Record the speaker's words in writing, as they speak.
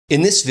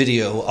In this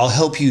video, I'll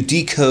help you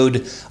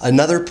decode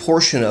another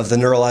portion of the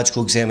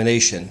neurological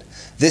examination,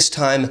 this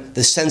time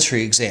the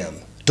sensory exam.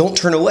 Don't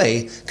turn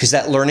away, because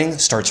that learning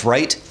starts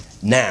right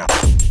now.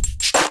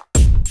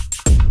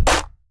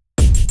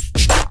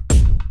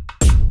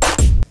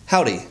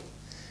 Howdy.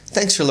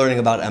 Thanks for learning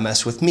about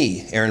MS with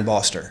me, Aaron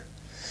Boster.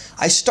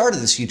 I started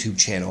this YouTube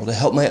channel to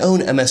help my own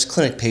MS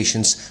clinic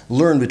patients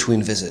learn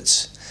between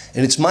visits,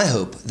 and it's my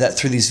hope that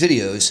through these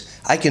videos,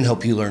 I can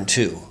help you learn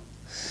too.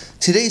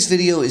 Today's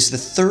video is the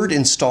third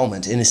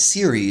installment in a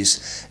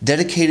series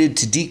dedicated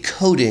to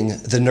decoding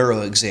the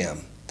neuro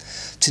exam.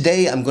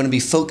 Today I'm going to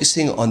be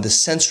focusing on the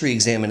sensory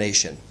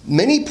examination.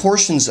 Many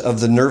portions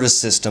of the nervous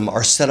system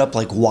are set up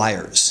like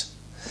wires.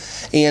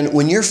 And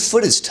when your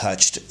foot is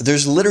touched,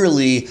 there's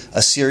literally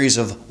a series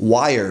of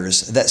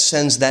wires that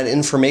sends that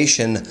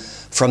information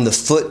from the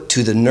foot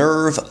to the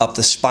nerve, up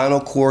the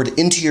spinal cord,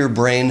 into your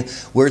brain,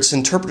 where it's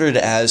interpreted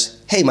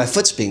as, hey, my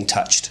foot's being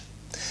touched.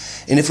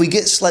 And if we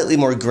get slightly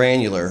more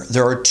granular,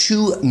 there are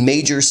two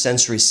major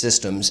sensory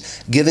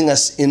systems giving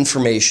us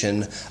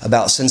information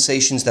about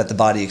sensations that the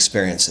body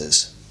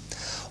experiences.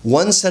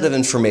 One set of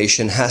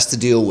information has to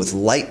deal with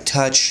light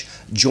touch,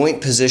 joint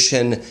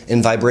position,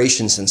 and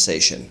vibration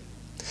sensation.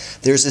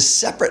 There's a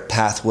separate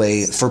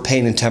pathway for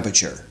pain and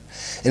temperature.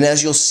 And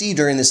as you'll see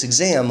during this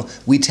exam,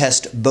 we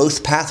test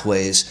both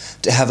pathways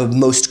to have a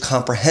most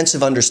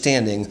comprehensive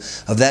understanding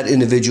of that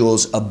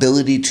individual's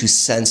ability to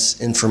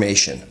sense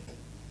information.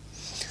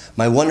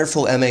 My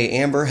wonderful MA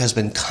Amber has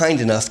been kind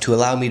enough to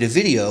allow me to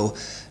video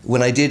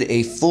when I did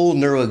a full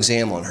neuro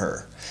exam on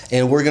her,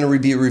 and we're going to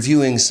be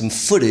reviewing some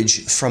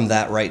footage from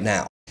that right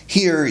now.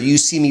 Here you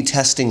see me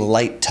testing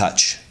light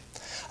touch.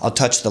 I'll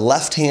touch the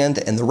left hand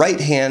and the right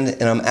hand,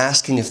 and I'm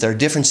asking if there are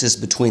differences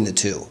between the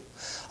two.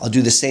 I'll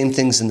do the same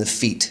things in the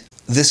feet.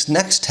 This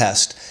next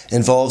test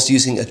involves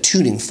using a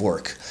tuning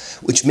fork,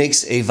 which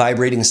makes a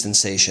vibrating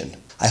sensation.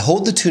 I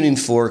hold the tuning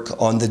fork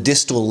on the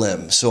distal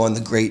limb, so on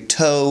the great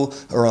toe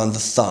or on the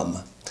thumb.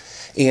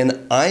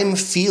 And I'm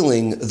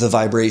feeling the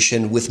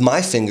vibration with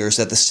my fingers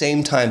at the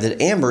same time that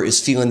Amber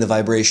is feeling the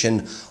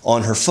vibration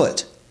on her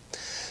foot.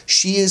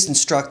 She is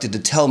instructed to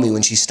tell me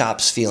when she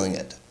stops feeling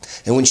it.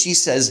 And when she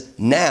says,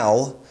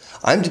 now,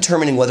 I'm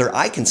determining whether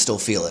I can still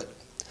feel it.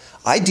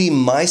 I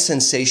deem my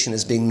sensation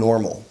as being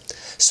normal.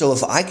 So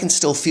if I can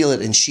still feel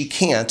it and she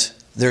can't,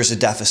 there's a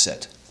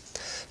deficit.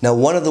 Now,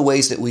 one of the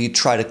ways that we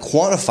try to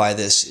quantify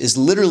this is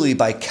literally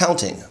by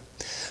counting.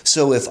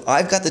 So if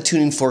I've got the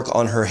tuning fork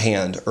on her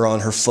hand or on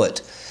her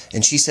foot,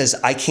 and she says,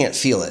 I can't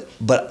feel it,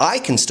 but I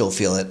can still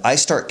feel it, I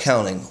start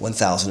counting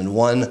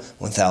 1001,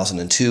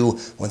 1002,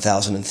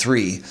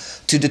 1003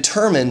 to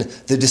determine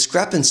the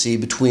discrepancy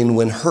between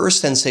when her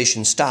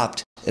sensation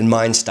stopped and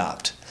mine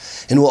stopped.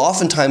 And we'll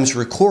oftentimes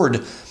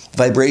record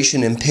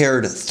vibration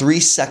impaired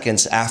 3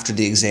 seconds after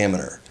the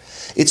examiner.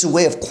 It's a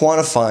way of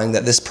quantifying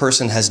that this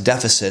person has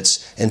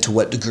deficits and to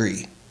what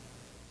degree.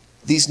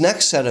 These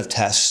next set of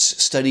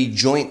tests study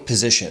joint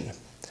position.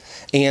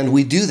 And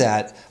we do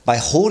that by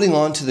holding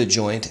onto the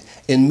joint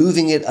and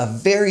moving it a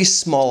very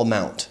small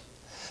amount.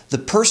 The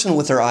person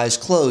with their eyes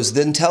closed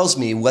then tells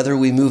me whether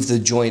we move the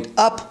joint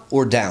up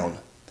or down.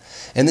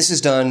 And this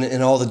is done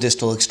in all the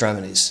distal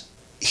extremities.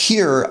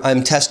 Here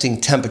I'm testing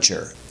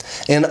temperature.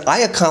 And I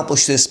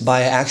accomplish this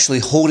by actually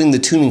holding the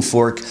tuning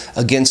fork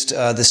against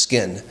the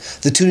skin.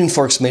 The tuning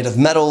fork's made of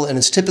metal and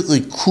it's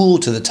typically cool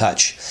to the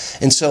touch.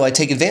 And so I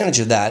take advantage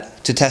of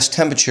that to test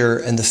temperature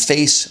in the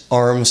face,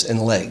 arms,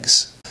 and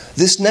legs.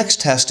 This next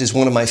test is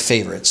one of my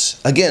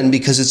favorites, again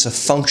because it's a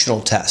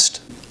functional test.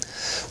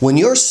 When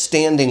you're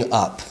standing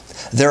up,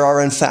 there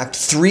are in fact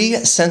 3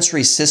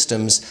 sensory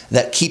systems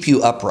that keep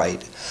you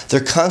upright.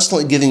 They're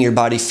constantly giving your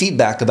body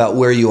feedback about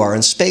where you are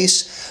in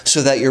space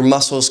so that your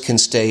muscles can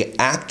stay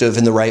active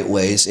in the right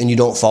ways and you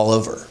don't fall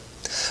over.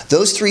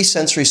 Those 3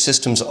 sensory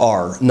systems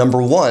are,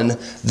 number 1,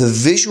 the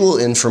visual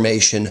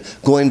information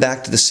going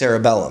back to the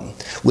cerebellum,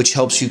 which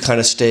helps you kind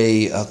of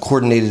stay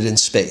coordinated in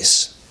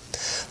space.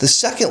 The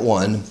second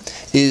one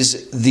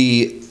is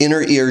the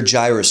inner ear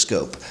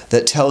gyroscope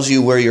that tells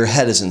you where your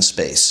head is in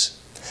space.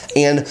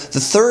 And the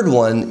third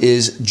one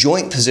is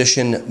joint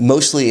position,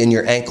 mostly in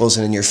your ankles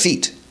and in your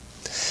feet.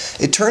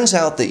 It turns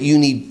out that you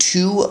need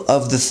 2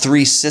 of the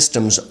 3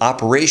 systems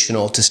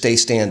operational to stay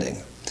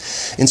standing.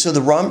 And so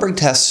the Romberg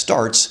Test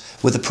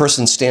starts with a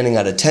person standing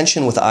at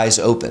attention with eyes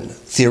open.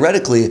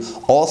 Theoretically,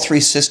 all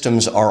 3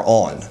 systems are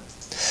on.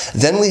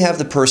 Then we have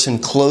the person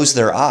close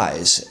their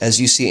eyes,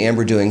 as you see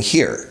Amber doing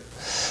here.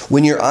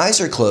 When your eyes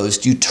are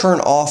closed, you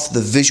turn off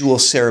the visual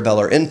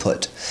cerebellar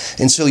input,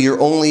 and so you're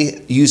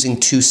only using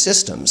 2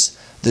 systems,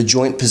 the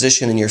joint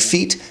position in your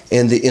feet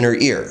and the inner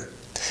ear.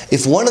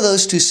 If one of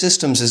those 2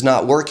 systems is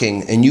not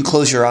working and you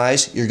close your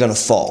eyes, you're going to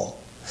fall.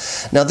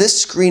 Now this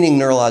screening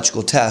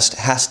neurological test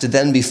has to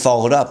then be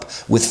followed up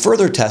with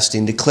further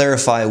testing to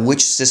clarify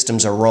which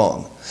systems are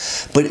wrong.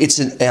 But it's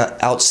an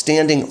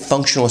outstanding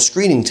functional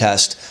screening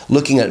test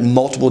looking at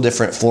multiple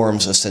different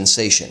forms of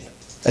sensation.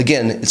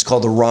 Again, it's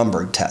called the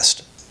Romberg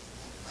Test.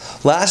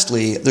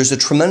 Lastly, there's a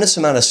tremendous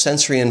amount of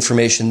sensory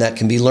information that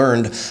can be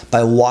learned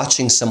by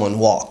watching someone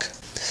walk.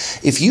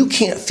 If you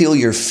can't feel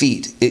your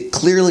feet, it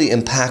clearly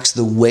impacts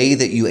the way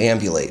that you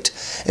ambulate,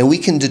 and we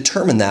can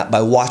determine that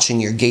by watching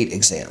your gait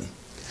exam.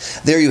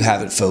 There you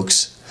have it,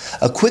 folks.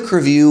 A quick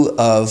review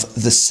of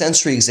the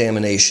sensory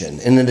examination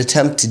in an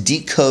attempt to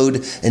decode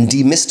and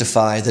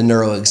demystify the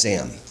neuro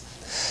exam.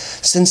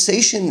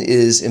 Sensation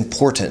is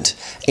important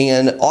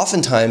and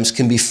oftentimes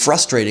can be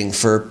frustrating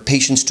for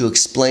patients to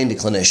explain to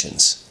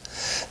clinicians.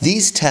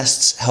 These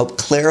tests help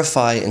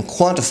clarify and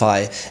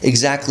quantify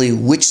exactly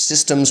which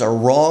systems are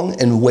wrong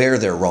and where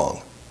they're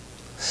wrong.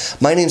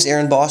 My name's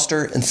Aaron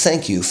Boster, and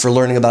thank you for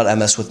learning about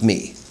MS with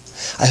me.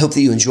 I hope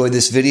that you enjoyed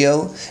this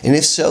video, and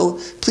if so,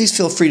 please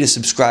feel free to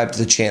subscribe to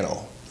the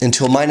channel.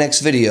 Until my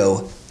next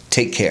video,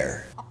 take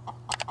care.